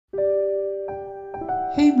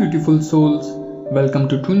Hey beautiful souls, welcome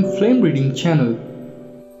to Twin Flame Reading channel.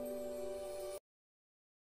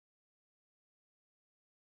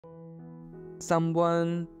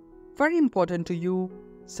 Someone very important to you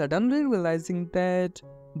suddenly realizing that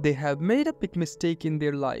they have made a big mistake in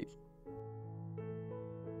their life.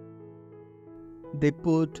 They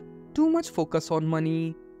put too much focus on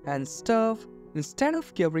money and stuff instead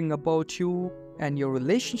of caring about you and your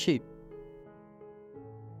relationship.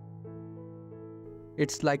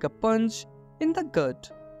 It's like a punch in the gut,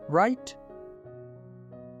 right?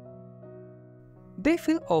 They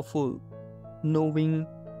feel awful, knowing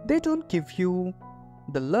they don't give you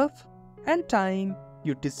the love and time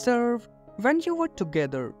you deserve when you were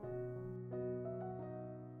together.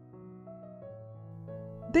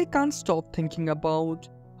 They can't stop thinking about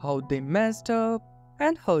how they messed up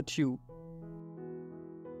and hurt you.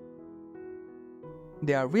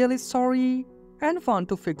 They are really sorry and want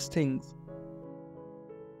to fix things.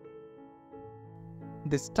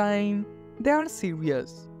 This time, they are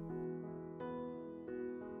serious.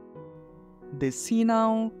 They see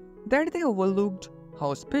now that they overlooked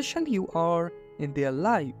how special you are in their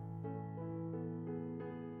life.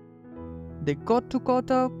 They got too caught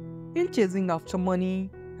up in chasing after money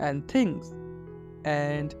and things,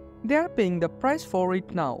 and they are paying the price for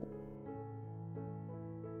it now.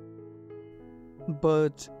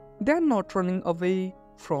 But they are not running away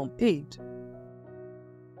from it.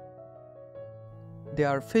 They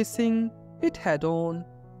are facing it head on,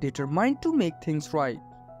 determined to make things right.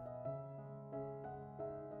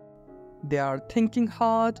 They are thinking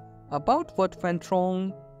hard about what went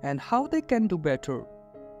wrong and how they can do better.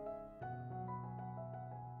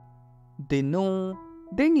 They know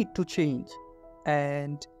they need to change,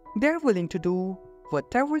 and they are willing to do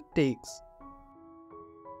whatever it takes.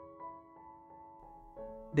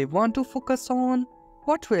 They want to focus on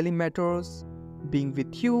what really matters, being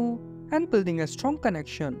with you and building a strong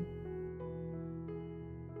connection.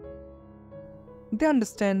 They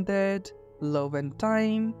understand that love and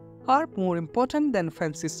time are more important than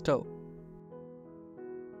fancy stuff.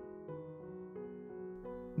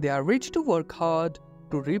 They are ready to work hard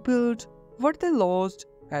to rebuild what they lost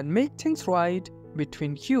and make things right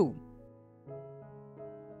between you.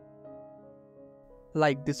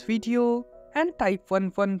 Like this video and type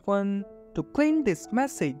 111 to claim this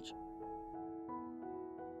message.